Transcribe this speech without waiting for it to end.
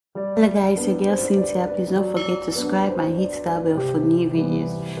Hello guys, your girl Cynthia. Please don't forget to subscribe and hit that bell for new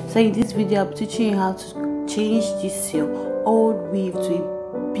videos. So in this video I'm teaching you how to change this your old weave to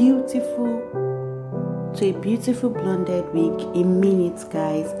a beautiful blonded wig in minutes,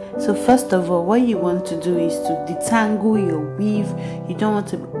 guys. So first of all, what you want to do is to detangle your weave. You don't want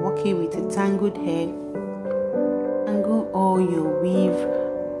to be working with a tangled hair. Tangle all your weave,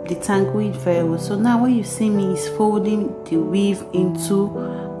 detangle it very well. So now what you see me is folding the weave into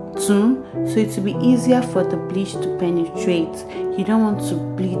two, so it will be easier for the bleach to penetrate. You don't want to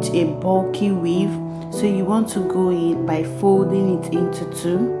bleach a bulky weave, so you want to go in by folding it into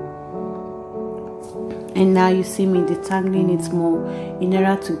two. And now you see me detangling it more in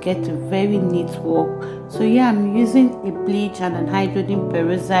order to get a very neat work. So yeah, I'm using a bleach and an hydrogen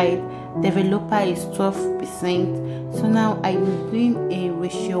peroxide. Developer is 12%. So now I'm doing a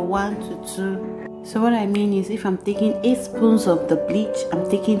ratio 1:2. So what I mean is, if I'm taking 8 spoons of the bleach, I'm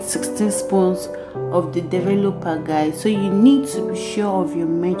taking 16 spoons of the developer, guys. So you need to be sure of your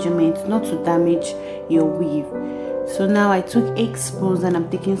measurement not to damage your weave. So now I took 8 spoons and I'm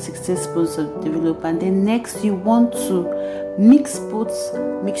taking 16 spoons of developer. And then next you want to mix both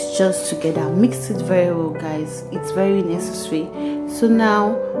mixtures together. Mix it very well, guys. It's very necessary. So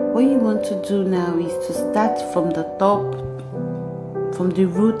now what you want to do now is to start from the top, from the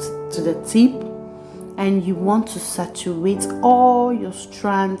root to the tip, and you want to saturate all your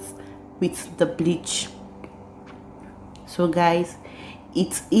strands with the bleach. So guys,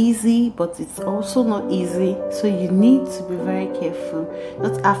 it's easy, but it's also not easy, so you need to be very careful,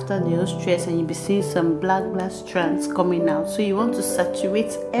 not after the whole stress and you'll be seeing some black strands coming out. So you want to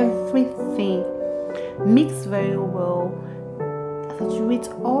saturate everything, mix very well, saturate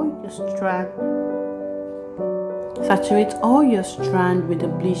all your strand with the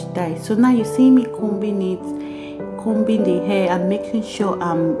bleach dye. So now you see me combing the hair and making sure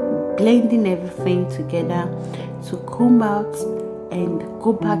I'm blending everything together. So comb out and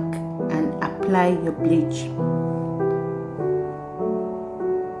go back and apply your bleach.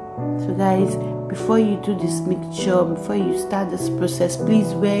 So guys, before you do this mixture, before you start this process,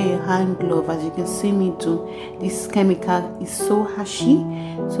 please wear a hand glove. As you can see me do, this chemical is so hashy,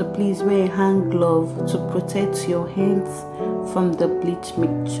 so please wear a hand glove to protect your hands from the bleach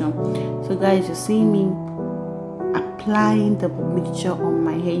mixture. So guys, you see me applying the mixture on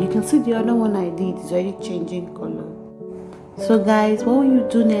my hair. You can see the other one I did is already changing color. So guys, what you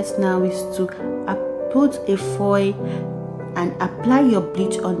do next now is to put a foil and apply your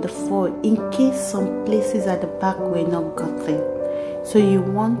bleach on the foil in case some places at the back were not gotten. So you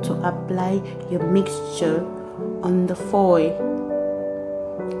want to apply your mixture on the foil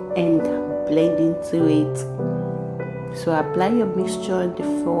and blend into it. So apply your mixture on the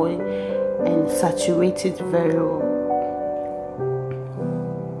foil and saturate it very well.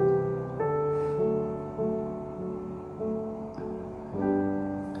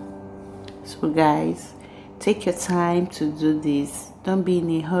 So guys, take your time to do this. Don't be in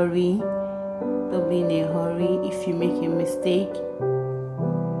a hurry. If you make a mistake,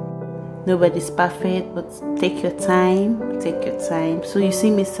 nobody's perfect, but take your time. So you see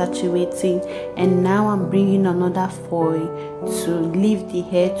me saturating, and now I'm bringing another foil to leave the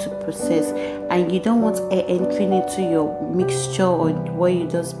hair to process. And you don't want air entering into your mixture or what you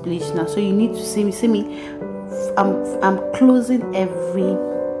just bleach now. So you need to see me. I'm closing every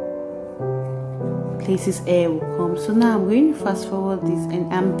places air will come. So now I'm going to fast forward this,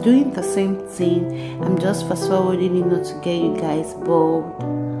 and I'm doing the same thing. I'm just fast forwarding it not to get you guys bored.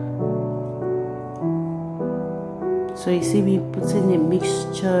 So you see me putting a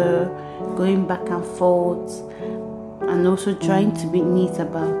mixture, going back and forth, and also trying to be neat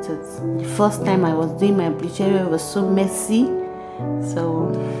about it. The first time I was doing my bleach area was so messy,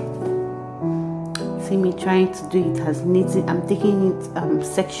 so see me trying to do it as neat. I'm taking it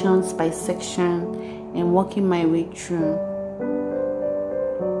sections by section and working my way through.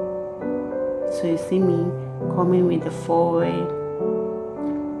 So you see me coming with the foil,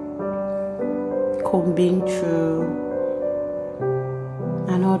 combing through,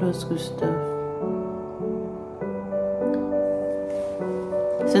 and all those good stuff.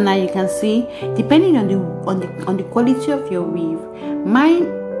 So now you can see, depending on the quality of your weave, mine,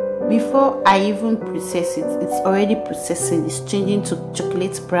 before I even process it, it's already processing. It's changing to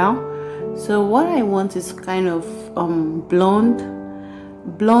chocolate brown. So what I want is kind of blonde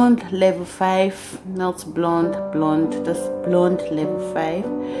level 5, not blonde, just blonde level 5.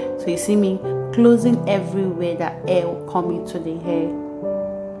 So you see me closing everywhere that air will come into the hair.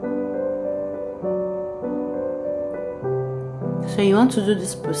 So So you want to do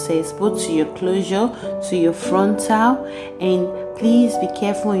this process both to your closure, to your frontal, and please be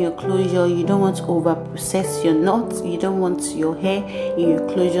careful on your closure. You don't want to over process your knots. You don't want your hair in your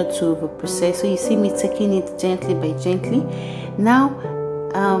closure to over process. So you see me taking it gently by gently. Now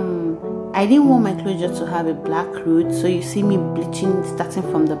I didn't want my closure to have a black root, so you see me bleaching starting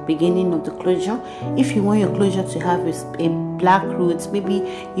from the beginning of the closure. If you want your closure to have a black root, maybe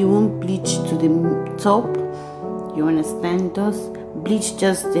you won't bleach to the top, you understand? Just bleach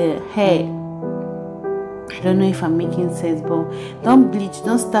just the hair. I don't know if I'm making sense, but don't bleach,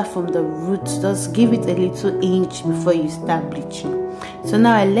 don't start from the root, just give it a little inch before you start bleaching. So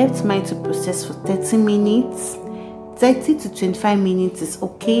now I left mine to process for 30 minutes. 30 to 25 minutes is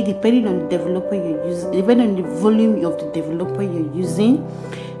okay, depending on the developer you're using, depending on the volume of the developer you're using.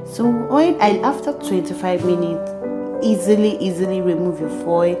 So after 25 minutes, easily remove your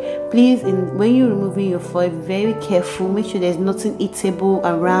foil. Please, when you're removing your foil, be very careful. Make sure there's nothing eatable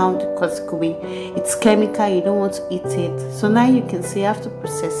around, because it's chemical, you don't want to eat it. So now you can see after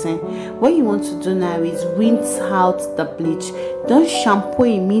processing, what you want to do now is rinse out the bleach. Don't shampoo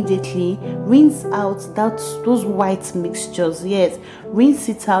immediately. Rinse out those white mixtures. Yes, rinse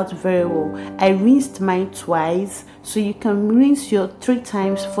it out very well. I rinsed mine twice, so you can rinse your 3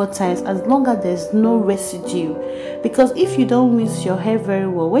 times, 4 times, as long as there's no residue. Because if you don't rinse your hair very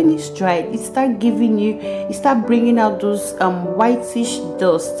well, when it's dried, it start bringing out those whitish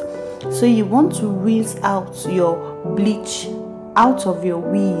dust. So you want to rinse out your bleach out of your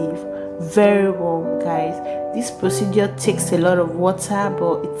weave very well, guys. This procedure takes a lot of water,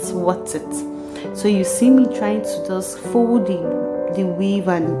 but it's worth it. So you see me trying to just fold the weave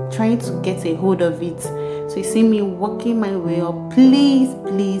and trying to get a hold of it. So you see me working my way up. Please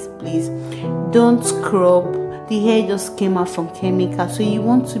don't scrub. The hair just came out from chemical, so you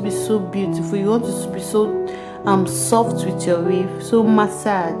want to be so beautiful, you want it to be so soft with your weave. So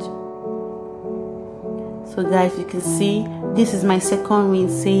massage. So guys, you can see this is my second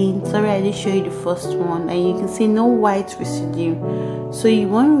rinsing. Sorry I didn't show you the first one, and you can see no white residue. So you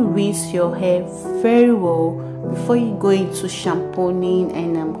want to rinse your hair very well before you go into shampooing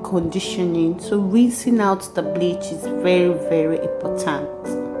and conditioning. So rinsing out the bleach is very important.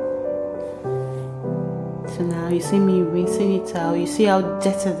 So now you see me rinsing it out. You see how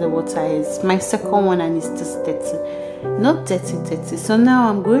dirty the water is. My second one, and it's just dirty, not dirty. So now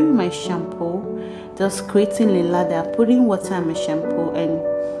I'm going with my shampoo, just creating a lather, putting water in my shampoo and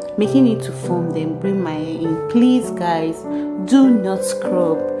making it to foam, then bring my hair in. Please guys, do not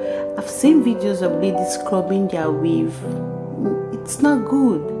scrub. I've seen videos of ladies scrubbing their weave. It's not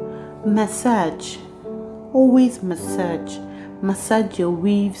good. Massage. Always massage. Massage your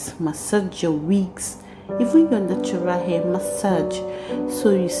weaves, massage your wigs, even your natural hair, massage. So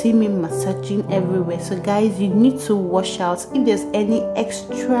you see me massaging everywhere. So guys, you need to wash out if there's any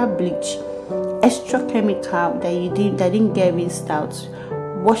extra bleach, extra chemical that didn't get rinsed out.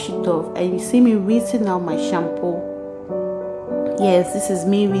 Wash it off. And you see me rinsing out my shampoo. Yes, this is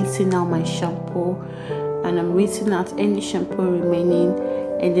me rinsing out my shampoo, and I'm rinsing out any shampoo remaining.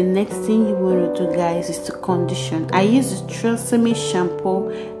 And the next thing you want to do, guys, is to condition. I use the Tresemme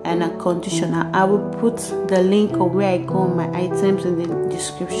shampoo and a conditioner. I will put the link of where I go on my items in the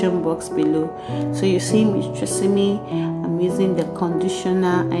description box below. So you see me Tresemme, I'm using the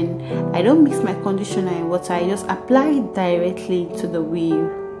conditioner, and I don't mix my conditioner in water. I just apply it directly to the weave.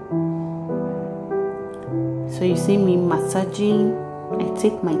 So you see me massaging. I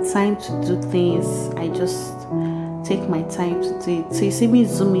take my time to do things. I just take my time to do it. So you see me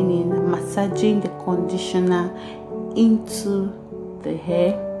zooming in, massaging the conditioner into the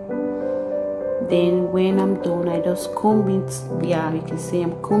hair. Then when I'm done, I just comb it. Yeah, you can see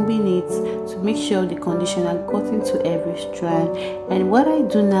I'm combing it to make sure the conditioner got into every strand. And what I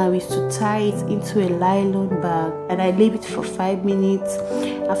do now is to tie it into a nylon bag, and I leave it for 5 minutes.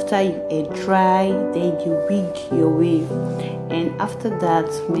 After you air dry, then you wig your wave, and after that,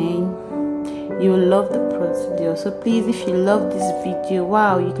 man, you will love the procedure. So please, if you love this video,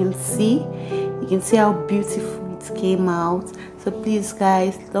 wow, you can see how beautiful it came out. So please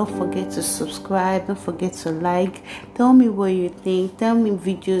guys, don't forget to subscribe, don't forget to like, tell me what you think, tell me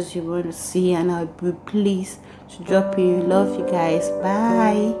videos you want to see, and I'll be pleased to drop in. Love you guys.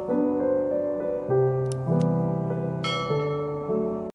 Bye.